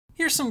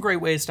Here's some great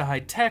ways to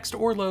hide text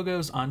or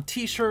logos on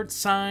t-shirts,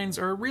 signs,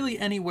 or really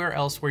anywhere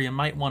else where you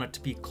might want it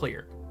to be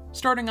clear.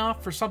 Starting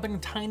off, for something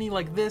tiny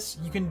like this,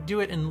 you can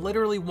do it in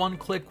literally one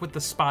click with the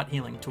spot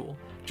healing tool.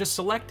 Just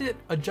select it,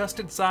 adjust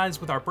its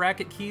size with our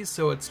bracket keys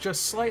so it's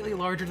just slightly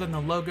larger than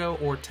the logo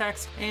or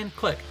text, and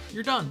click.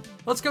 You're done.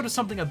 Let's go to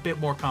something a bit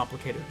more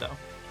complicated though.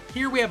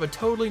 Here we have a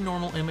totally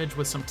normal image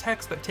with some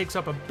text that takes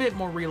up a bit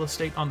more real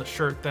estate on the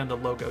shirt than the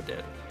logo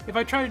did. If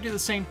I try to do the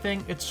same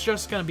thing, it's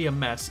just going to be a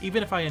mess,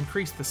 even if I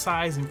increase the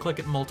size and click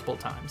it multiple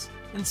times.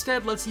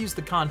 Instead, let's use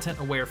the content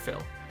aware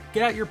fill.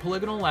 Get out your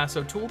polygonal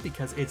lasso tool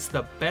because it's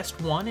the best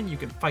one and you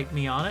can fight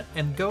me on it,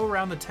 and go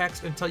around the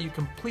text until you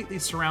completely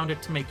surround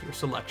it to make your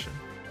selection.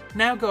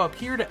 Now go up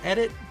here to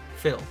edit,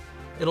 fill.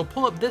 It'll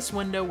pull up this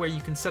window where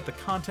you can set the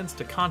contents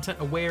to content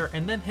aware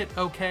and then hit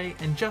OK,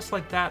 and just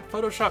like that,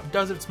 Photoshop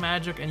does its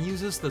magic and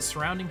uses the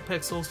surrounding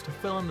pixels to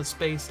fill in the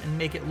space and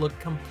make it look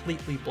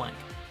completely blank.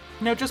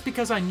 Now, just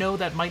because I know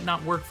that might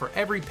not work for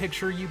every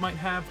picture you might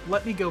have,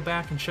 let me go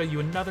back and show you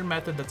another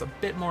method that's a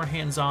bit more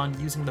hands-on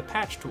using the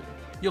patch tool.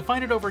 You'll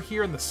find it over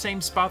here in the same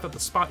spot that the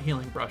spot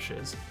healing brush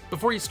is.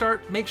 Before you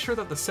start, make sure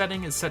that the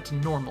setting is set to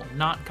normal,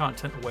 not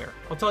content aware.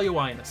 I'll tell you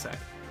why in a sec.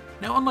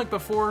 Now, unlike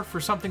before, for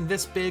something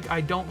this big,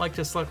 I don't like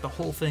to select the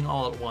whole thing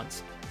all at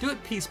once. Do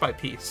it piece by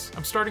piece.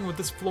 I'm starting with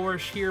this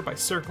flourish here by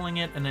circling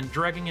it and then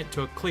dragging it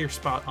to a clear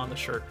spot on the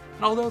shirt.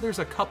 And although there's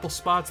a couple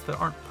spots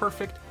that aren't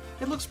perfect,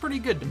 it looks pretty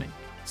good to me.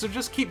 So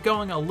just keep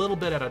going a little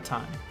bit at a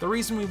time. The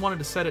reason we wanted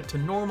to set it to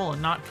normal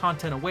and not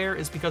content aware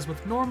is because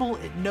with normal,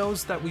 it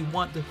knows that we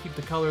want to keep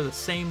the color the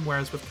same,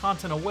 whereas with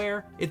content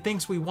aware, it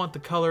thinks we want the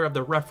color of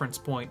the reference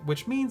point,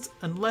 which means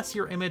unless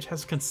your image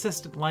has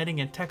consistent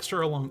lighting and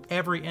texture along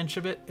every inch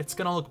of it, it's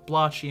gonna look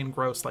blotchy and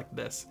gross like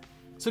this.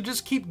 So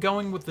just keep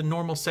going with the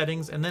normal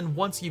settings, and then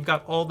once you've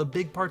got all the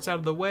big parts out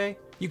of the way,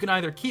 you can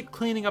either keep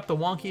cleaning up the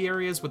wonky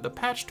areas with the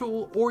patch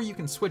tool, or you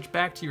can switch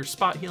back to your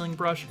spot healing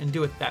brush and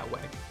do it that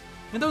way.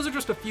 And those are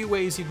just a few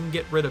ways you can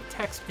get rid of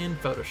text in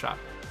Photoshop.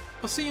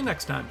 I'll see you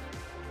next time.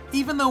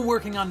 Even though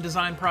working on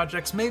design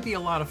projects may be a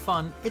lot of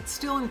fun, it's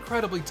still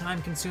incredibly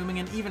time-consuming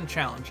and even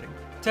challenging.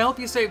 To help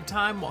you save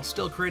time while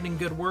still creating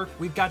good work,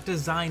 we've got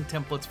design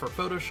templates for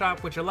Photoshop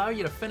which allow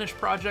you to finish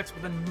projects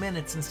within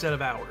minutes instead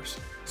of hours.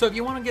 So if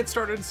you want to get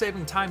started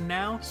saving time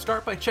now,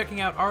 start by checking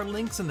out our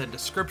links in the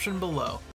description below.